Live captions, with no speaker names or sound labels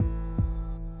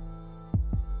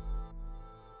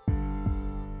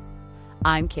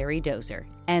I'm Carrie Dozer,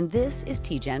 and this is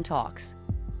TGen Talks.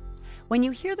 When you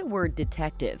hear the word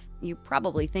detective, you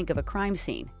probably think of a crime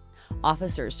scene.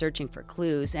 Officers searching for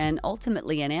clues and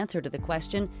ultimately an answer to the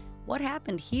question, what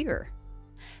happened here?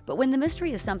 But when the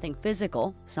mystery is something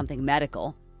physical, something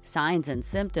medical, signs and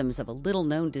symptoms of a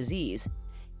little-known disease,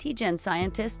 TGen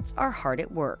scientists are hard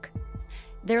at work.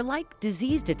 They're like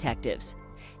disease detectives.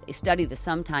 They study the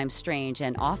sometimes strange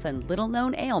and often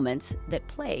little-known ailments that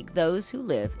plague those who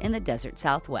live in the desert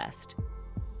Southwest.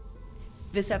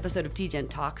 This episode of TGen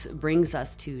Talks brings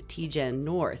us to TGen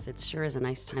North. It sure is a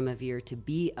nice time of year to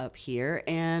be up here,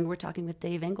 and we're talking with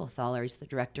Dave Engelthaler. He's the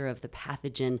director of the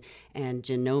Pathogen and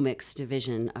Genomics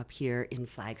Division up here in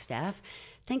Flagstaff.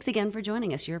 Thanks again for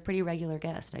joining us. You're a pretty regular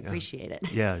guest. I appreciate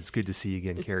it. Yeah, it's good to see you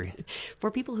again, Carrie.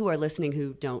 For people who are listening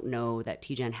who don't know that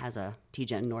TGen has a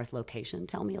TGen North location,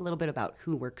 tell me a little bit about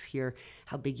who works here,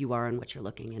 how big you are, and what you're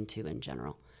looking into in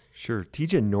general. Sure.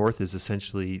 TGen North is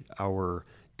essentially our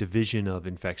division of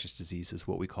infectious diseases,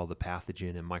 what we call the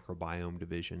Pathogen and Microbiome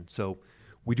Division. So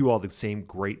we do all the same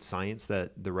great science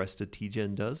that the rest of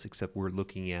TGen does, except we're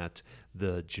looking at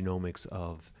the genomics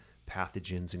of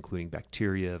pathogens, including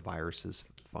bacteria, viruses,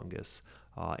 fungus.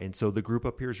 And so the group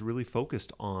up here is really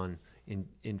focused on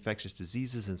infectious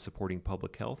diseases and supporting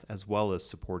public health, as well as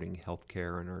supporting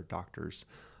healthcare and our doctors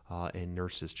and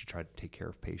nurses to try to take care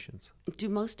of patients. Do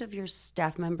most of your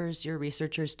staff members, your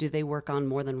researchers, do they work on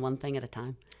more than one thing at a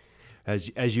time?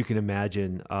 As you can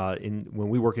imagine, when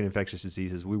we work in infectious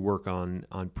diseases, we work on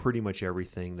pretty much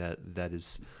everything that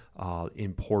is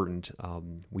important.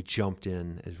 We jumped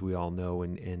in, as we all know,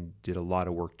 and did a lot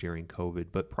of work during COVID.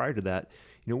 But prior to that,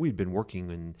 we'd been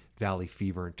working in valley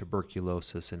fever and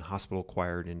tuberculosis and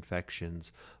hospital-acquired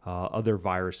infections, other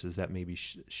viruses that may be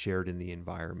shared in the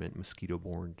environment,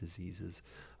 mosquito-borne diseases,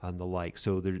 and the like.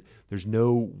 So there's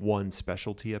no one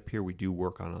specialty up here. We do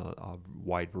work on a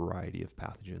wide variety of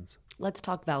pathogens. Let's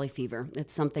talk valley fever.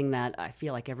 It's something that I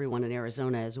feel like everyone in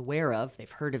Arizona is aware of.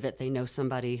 They've heard of it. They know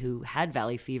somebody who had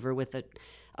valley fever with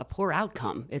a poor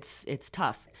outcome. It's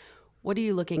tough. What are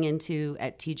you looking into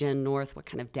at TGen North? What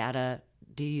kind of data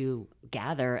do you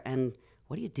gather, and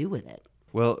what do you do with it?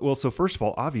 Well, so first of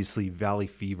all, obviously, valley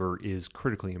fever is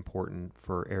critically important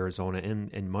for Arizona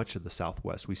and much of the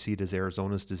Southwest. We see it as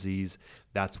Arizona's disease.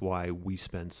 That's why we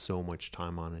spend so much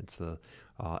time on it. It's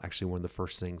actually one of the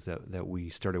first things that we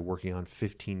started working on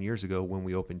 15 years ago when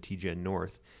we opened TGen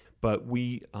North. But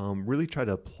we really try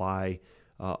to apply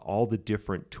all the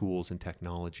different tools and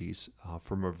technologies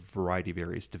from a variety of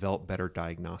areas, develop better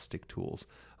diagnostic tools,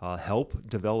 help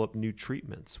develop new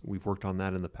treatments. We've worked on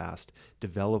that in the past,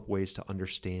 develop ways to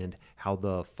understand how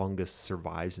the fungus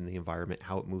survives in the environment,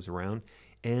 how it moves around,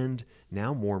 and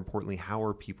now more importantly, how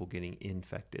are people getting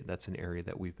infected? That's an area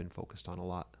that we've been focused on a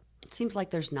lot. It seems like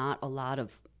there's not a lot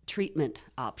of treatment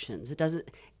options.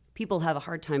 People have a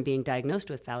hard time being diagnosed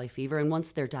with valley fever, and once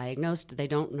they're diagnosed, they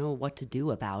don't know what to do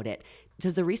about it.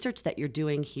 Does the research that you're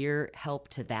doing here help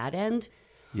to that end?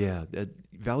 Yeah,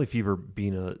 valley fever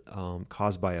being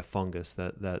caused by a fungus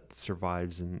that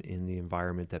survives in the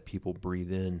environment that people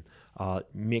breathe in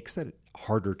makes that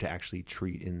harder to actually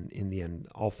treat. In the end,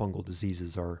 all fungal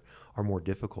diseases are more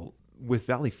difficult. With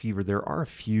valley fever, there are a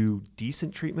few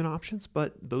decent treatment options,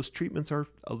 but those treatments are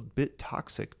a bit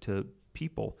toxic to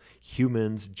people.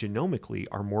 Humans genomically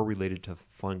are more related to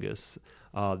fungus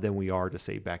than we are to,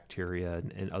 say, bacteria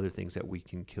and other things that we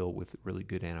can kill with really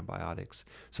good antibiotics.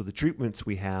 So the treatments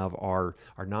we have are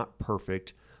not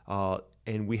perfect,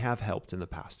 and we have helped in the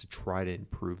past to try to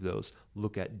improve those,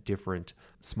 look at different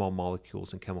small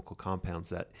molecules and chemical compounds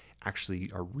that actually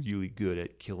are really good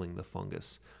at killing the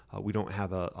fungus. We don't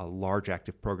have a large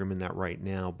active program in that right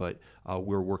now, but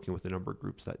we're working with a number of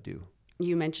groups that do.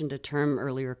 You mentioned a term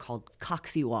earlier called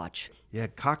CoxyWatch. Yeah,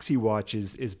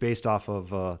 CoxyWatch is based off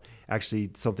of actually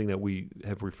something that we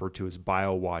have referred to as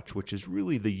BioWatch, which is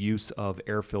really the use of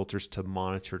air filters to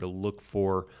monitor, to look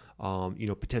for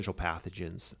potential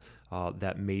pathogens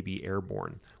that may be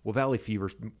airborne. Well, valley fever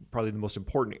is probably the most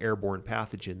important airborne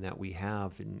pathogen that we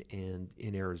have in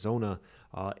Arizona.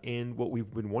 And what we've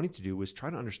been wanting to do is try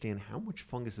to understand how much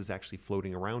fungus is actually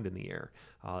floating around in the air.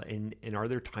 And are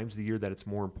there times of the year that it's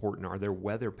more important? Are there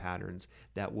weather patterns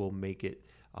that will make it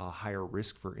higher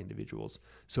risk for individuals?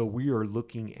 So we are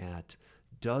looking at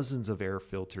dozens of air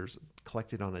filters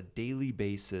collected on a daily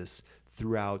basis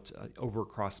throughout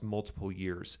across multiple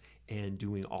years, and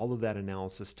doing all of that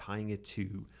analysis, tying it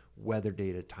to weather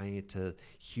data, tying it to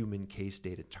human case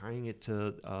data, tying it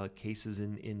to cases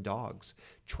in dogs.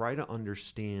 Try to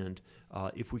understand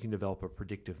if we can develop a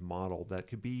predictive model that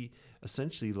could be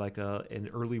essentially like an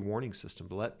early warning system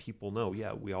to let people know,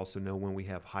 we also know when we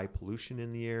have high pollution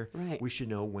in the air. Right. We should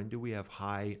know when do we have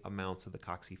high amounts of the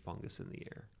cocci-fungus in the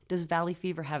air. Does valley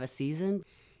fever have a season?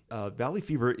 Valley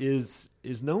fever is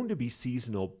known to be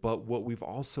seasonal, but what we've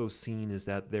also seen is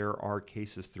that there are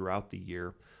cases throughout the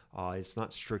year. It's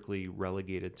not strictly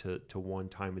relegated to one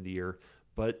time of the year,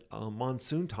 but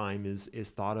monsoon time is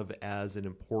thought of as an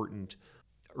important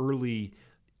early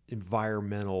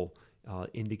environmental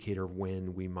indicator of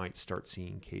when we might start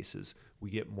seeing cases.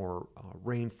 We get more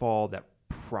rainfall that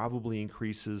probably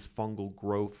increases fungal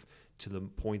growth to the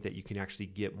point that you can actually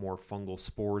get more fungal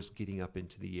spores getting up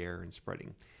into the air and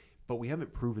spreading. But we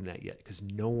haven't proven that yet because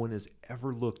no one has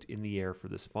ever looked in the air for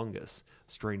this fungus.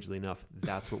 Strangely enough,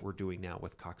 that's what we're doing now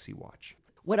with CocciWatch.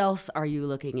 What else are you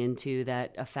looking into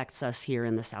that affects us here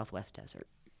in the Southwest Desert?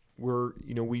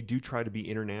 We do try to be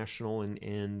international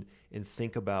and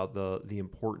think about the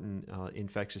important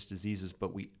infectious diseases,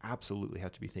 but we absolutely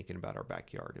have to be thinking about our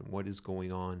backyard and what is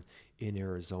going on in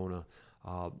Arizona.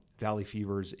 Valley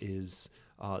fevers is,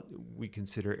 we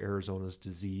consider Arizona's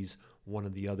disease. One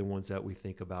of the other ones that we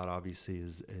think about, obviously,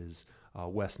 is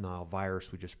West Nile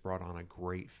virus. We just brought on a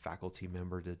great faculty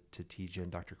member to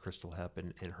TGen, Dr. Crystal Hepp,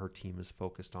 and her team is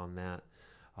focused on that.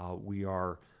 We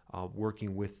are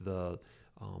working with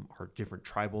our different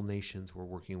tribal nations. We're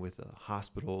working with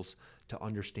hospitals to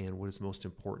understand what is most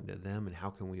important to them and how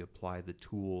can we apply the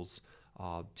tools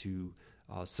to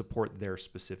support their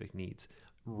specific needs.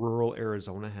 Rural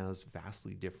Arizona has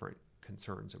vastly different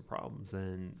concerns and problems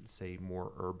than, say,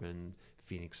 more urban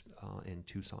Phoenix and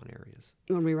Tucson areas.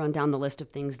 When we run down the list of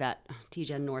things that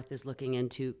TGen North is looking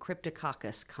into,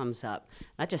 Cryptococcus comes up.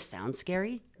 That just sounds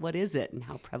scary. What is it and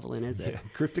how prevalent is it? Yeah,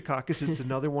 Cryptococcus, it's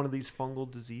another one of these fungal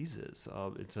diseases.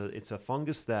 It's a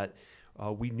fungus that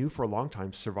we knew for a long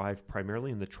time survived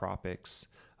primarily in the tropics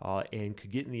and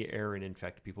could get in the air and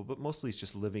infect people, but mostly it's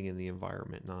just living in the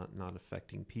environment, not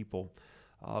affecting people.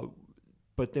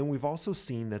 But then we've also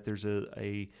seen that there's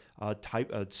a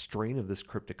strain of this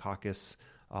Cryptococcus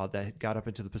that got up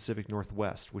into the Pacific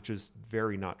Northwest, which is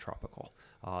very not tropical,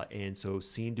 and so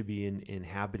seemed to be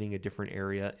inhabiting a different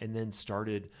area, and then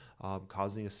started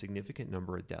causing a significant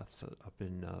number of deaths up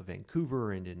in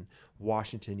Vancouver and in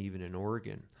Washington, even in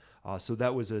Oregon. So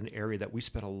that was an area that we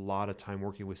spent a lot of time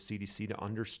working with CDC to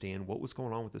understand what was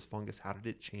going on with this fungus, how did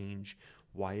it change,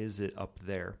 why is it up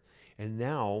there? And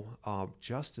now,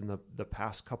 just in the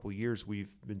past couple years,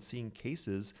 we've been seeing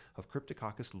cases of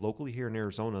Cryptococcus locally here in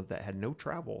Arizona that had no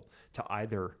travel to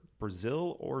either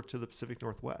Brazil or to the Pacific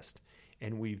Northwest.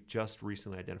 And we've just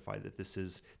recently identified that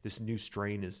this new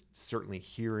strain is certainly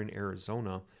here in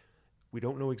Arizona. We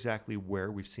don't know exactly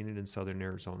where. We've seen it in southern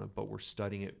Arizona, but we're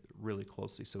studying it really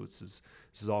closely. So this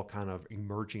is all kind of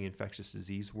emerging infectious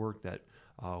disease work that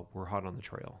we're hot on the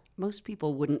trail. Most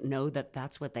people wouldn't know that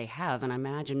that's what they have, and I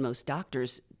imagine most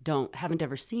doctors haven't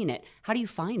ever seen it. How do you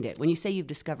find it? When you say you've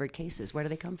discovered cases, where do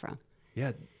they come from?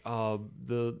 Yeah,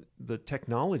 the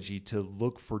technology to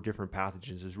look for different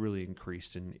pathogens has really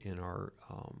increased in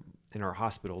our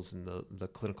hospitals and the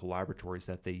clinical laboratories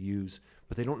that they use,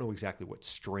 but they don't know exactly what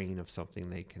strain of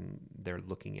something they're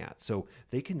looking at. So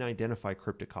they can identify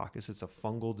Cryptococcus. It's a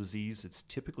fungal disease. It's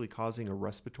typically causing a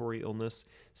respiratory illness.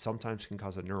 Sometimes can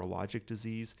cause a neurologic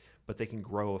disease, but they can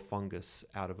grow a fungus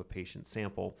out of a patient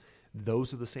sample.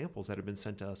 Those are the samples that have been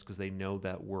sent to us because they know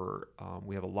that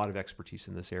we have a lot of expertise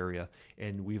in this area,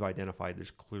 and we've identified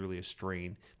there's clearly a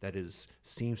strain that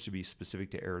seems to be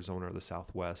specific to Arizona or the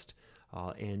Southwest.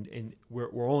 And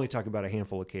we're only talking about a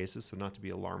handful of cases, so not to be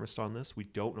alarmist on this. We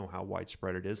don't know how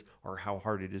widespread it is or how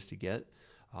hard it is to get,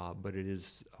 but it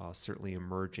is certainly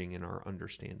emerging in our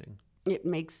understanding. It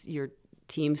makes your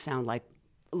team sound like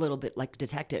a little bit like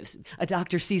detectives. A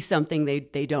doctor sees something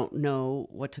they don't know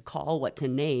what to call, what to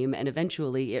name, and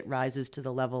eventually it rises to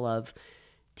the level of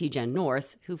TGen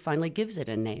North, who finally gives it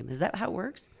a name. Is that how it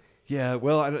works? Yeah,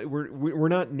 well, we're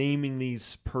not naming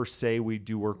these per se. We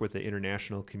do work with the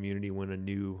international community when a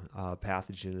new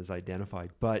pathogen is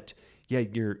identified. But yeah,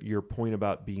 your point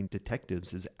about being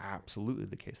detectives is absolutely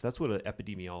the case. That's what an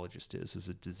epidemiologist is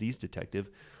a disease detective.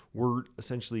 We're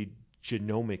essentially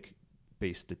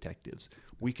genomic-based detectives.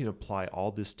 We can apply all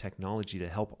this technology to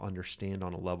help understand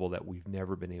on a level that we've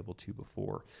never been able to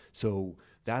before. So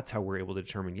that's how we're able to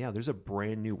determine, there's a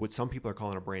brand new, what some people are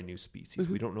calling a brand new species.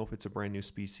 Mm-hmm. We don't know if it's a brand new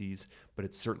species, but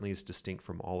it certainly is distinct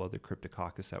from all other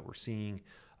Cryptococcus that we're seeing.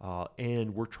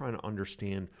 And we're trying to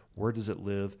understand, where does it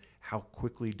live? How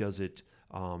quickly does it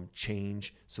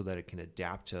change so that it can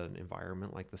adapt to an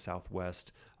environment like the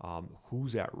Southwest?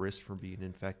 Who's at risk from being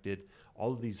infected?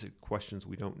 All of these are questions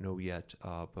we don't know yet,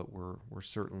 but we're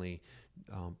certainly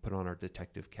put on our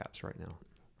detective caps right now.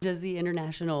 Does the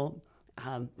international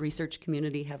research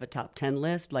community have a top 10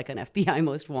 list, like an FBI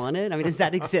most wanted? I mean, does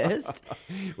that exist?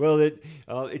 Well,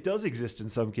 it does exist in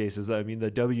some cases. I mean, the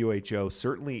WHO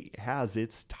certainly has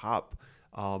its top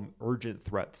urgent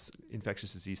threats,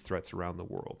 infectious disease threats around the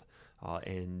world.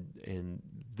 And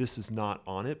this is not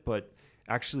on it, but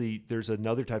actually there's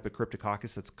another type of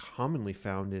cryptococcus that's commonly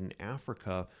found in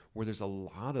Africa where there's a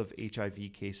lot of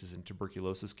HIV cases and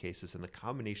tuberculosis cases, and the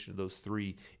combination of those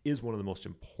three is one of the most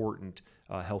important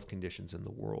health conditions in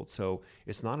the world. So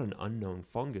it's not an unknown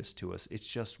fungus to us. It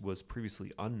just was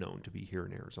previously unknown to be here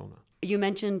in Arizona. You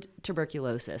mentioned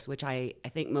tuberculosis, which I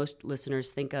think most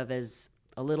listeners think of as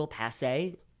a little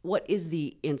passé. What is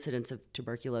the incidence of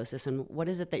tuberculosis, and what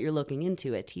is it that you're looking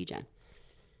into at TGen?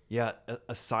 Yeah,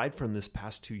 aside from this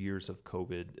past 2 years of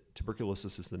COVID,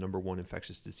 tuberculosis is the number one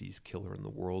infectious disease killer in the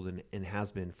world and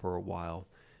has been for a while.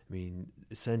 I mean,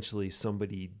 essentially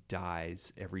somebody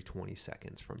dies every 20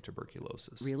 seconds from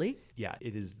tuberculosis. Really? Yeah,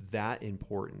 it is that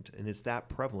important, and it's that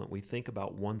prevalent. We think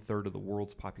about 1/3 of the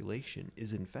world's population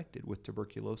is infected with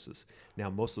tuberculosis. Now,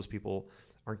 most of those people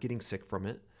aren't getting sick from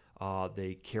it.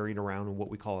 They carry it around in what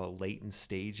we call a latent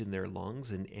stage in their lungs,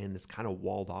 and it's kind of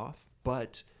walled off.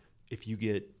 But if you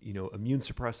get, immune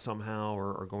suppressed somehow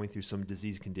or going through some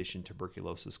disease condition,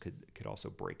 tuberculosis could also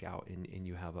break out and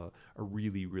you have a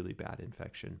really, really bad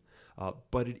infection.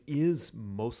 But it is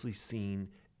mostly seen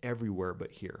everywhere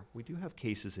but here. We do have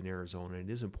cases in Arizona, and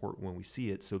it is important when we see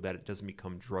it so that it doesn't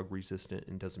become drug resistant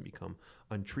and doesn't become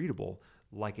untreatable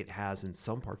like it has in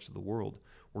some parts of the world.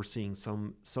 We're seeing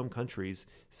some countries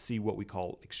see what we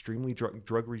call extremely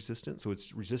drug resistant. So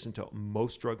it's resistant to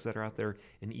most drugs that are out there,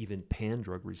 and even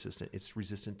pan-drug resistant. It's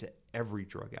resistant to every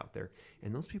drug out there.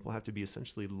 And those people have to be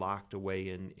essentially locked away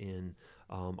in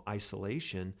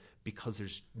isolation because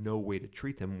there's no way to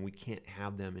treat them, and we can't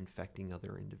have them infecting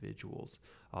other individuals.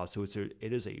 So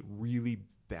it is a really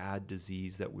bad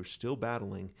disease that we're still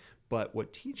battling. But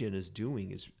what TGen is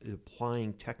doing is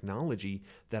applying technology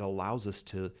that allows us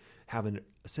to have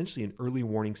essentially an early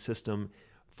warning system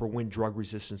for when drug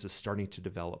resistance is starting to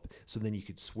develop. So then you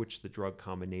could switch the drug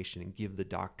combination and give the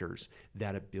doctors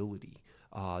that ability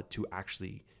to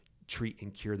actually treat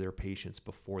and cure their patients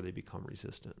before they become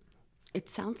resistant. It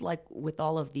sounds like with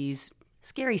all of these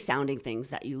scary sounding things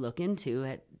that you look into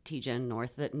at TGen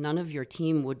North that none of your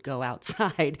team would go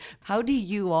outside. How do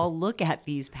you all look at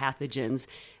these pathogens?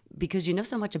 Because you know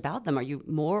so much about them. Are you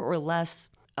more or less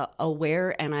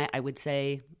aware? And I would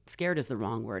say scared is the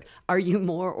wrong word. Are you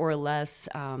more or less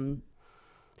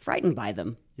frightened by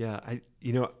them? Yeah,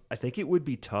 I think it would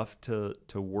be tough to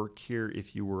work here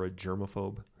if you were a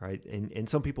germaphobe, right? And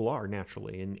some people are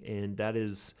naturally, and that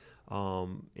is,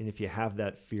 and if you have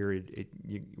that fear,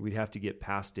 we'd have to get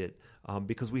past it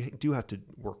because we do have to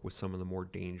work with some of the more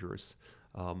dangerous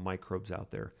microbes out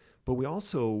there. But we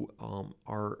also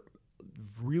are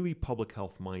really public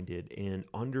health minded and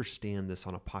understand this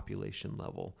on a population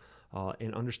level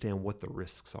and understand what the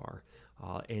risks are.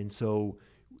 And so,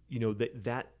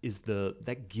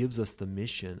 that gives us the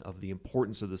mission of the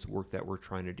importance of this work that we're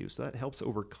trying to do. So that helps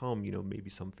overcome, maybe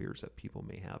some fears that people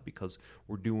may have because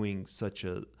we're doing such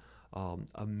a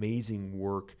amazing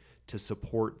work to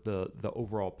support the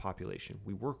overall population.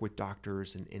 We work with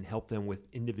doctors and help them with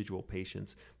individual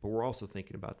patients, but we're also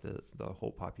thinking about the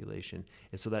whole population.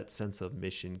 And so that sense of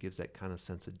mission gives that kind of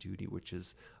sense of duty, which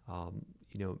is,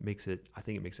 makes it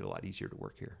a lot easier to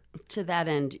work here. To that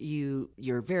end,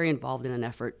 you're very involved in an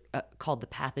effort called the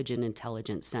Pathogen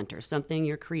Intelligence Center, something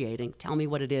you're creating. Tell me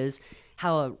what it is,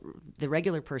 how the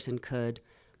regular person could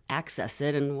access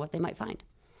it, and what they might find.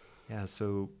 Yeah,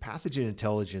 so pathogen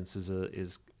intelligence is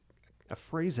a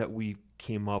phrase that we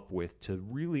came up with to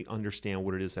really understand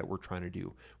what it is that we're trying to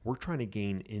do. We're trying to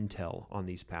gain intel on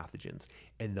these pathogens,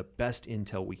 and the best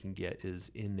intel we can get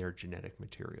is in their genetic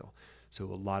material. So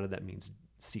a lot of that means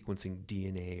sequencing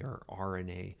DNA or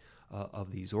RNA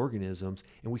of these organisms,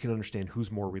 and we can understand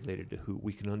who's more related to who.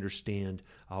 We can understand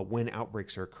when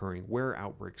outbreaks are occurring, where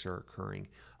outbreaks are occurring.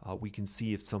 We can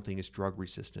see if something is drug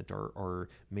resistant or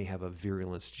may have a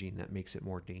virulence gene that makes it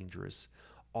more dangerous.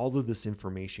 All of this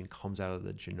information comes out of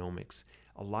the genomics.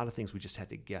 A lot of things we just had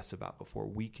to guess about before.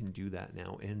 We can do that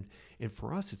now. And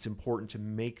for us, it's important to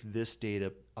make this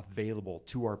data available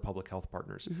to our public health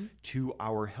partners, to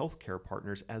our healthcare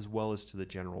partners, as well as to the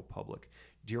general public.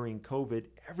 during COVID,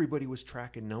 everybody was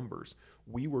tracking numbers.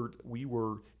 We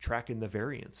were tracking the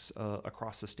variants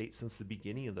across the state since the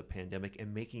beginning of the pandemic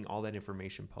and making all that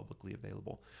information publicly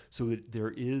available. So that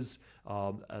there is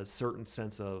a certain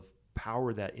sense of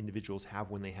power that individuals have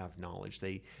when they have knowledge.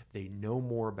 They know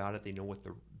more about it. They know what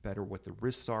the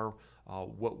risks are,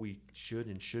 what we should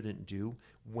and shouldn't do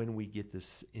when we get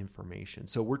this information.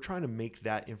 So we're trying to make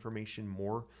that information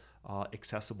more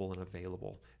accessible and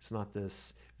available. It's not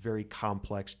this very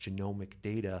complex genomic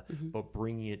data, but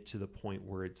bringing it to the point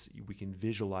where we can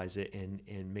visualize it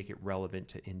and make it relevant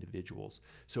to individuals.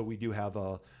 So we do have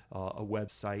a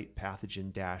website,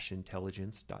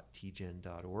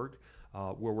 pathogen-intelligence.tgen.org,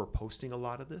 where we're posting a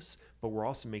lot of this, but we're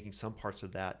also making some parts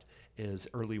of that as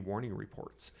early warning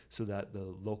reports so that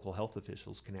the local health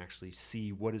officials can actually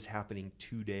see what is happening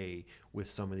today with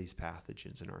some of these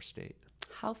pathogens in our state.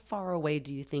 How far away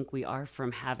do you think we are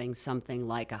from having something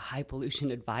like a high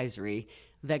pollution advisory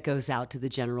that goes out to the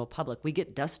general public? We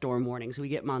get dust storm warnings, we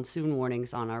get monsoon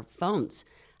warnings on our phones.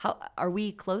 How are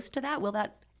we close to that? Will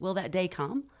that day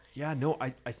come? Yeah, no, I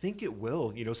think it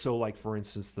will. So like for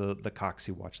instance, the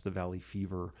CoxsAI, the Valley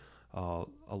Fever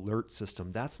alert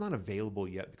system, that's not available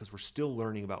yet because we're still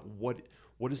learning about what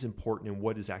is important and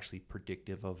what is actually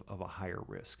predictive of a higher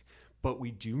risk. But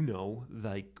we do know,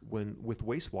 like with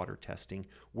wastewater testing,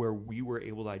 where we were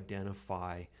able to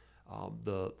identify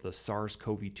the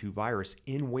SARS-CoV-2 virus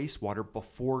in wastewater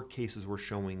before cases were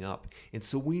showing up. And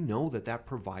so we know that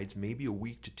provides maybe a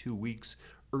week to 2 weeks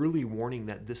early warning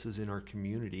that this is in our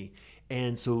community.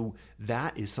 And so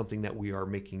that is something that we are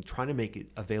trying to make it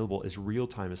available as real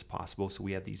time as possible. So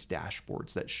we have these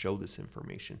dashboards that show this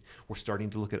information. We're starting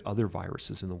to look at other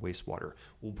viruses in the wastewater.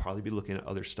 We'll probably be looking at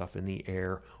other stuff in the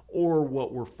air or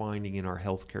what we're finding in our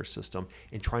healthcare system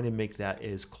and trying to make that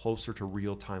as closer to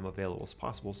real time available as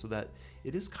possible so that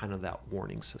it is kind of that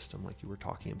warning system like you were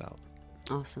talking about.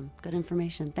 Awesome. Good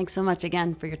information. Thanks so much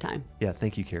again for your time. Yeah,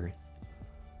 thank you, Carrie.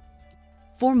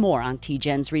 For more on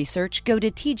TGen's research, go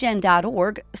to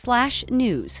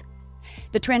tgen.org/news.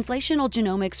 The Translational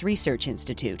Genomics Research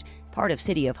Institute, part of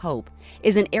City of Hope,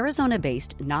 is an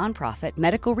Arizona-based nonprofit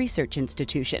medical research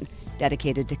institution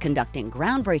dedicated to conducting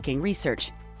groundbreaking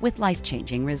research with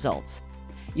life-changing results.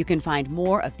 You can find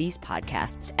more of these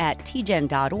podcasts at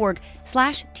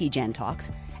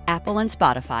tgen.org/tgentalks, Apple and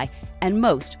Spotify, and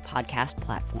most podcast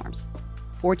platforms.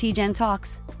 For TGen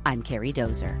Talks, I'm Carrie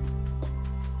Dozer.